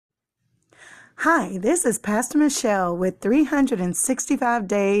Hi, this is Pastor Michelle with 365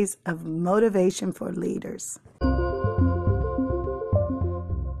 Days of Motivation for Leaders.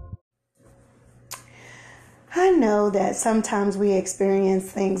 I know that sometimes we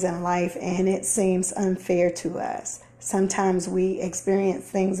experience things in life and it seems unfair to us. Sometimes we experience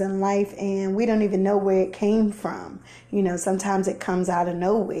things in life and we don't even know where it came from. Sometimes it comes out of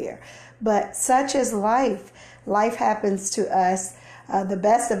nowhere. But such is life. Life happens to us. The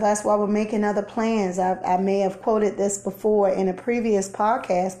best of us while we're making other plans. I may have quoted this before in a previous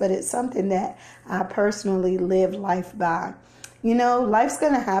podcast, but it's something that I personally live life by. Life's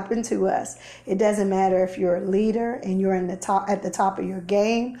going to happen to us. It doesn't matter if you're a leader and you're at the top of your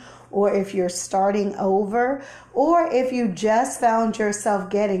game, or if you're starting over, or if you just found yourself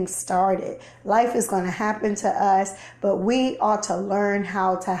getting started. Life is going to happen to us, but we ought to learn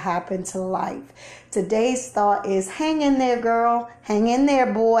how to happen to life. Today's thought is hang in there, girl. Hang in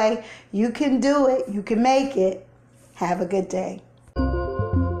there, boy. You can do it. You can make it. Have a good day.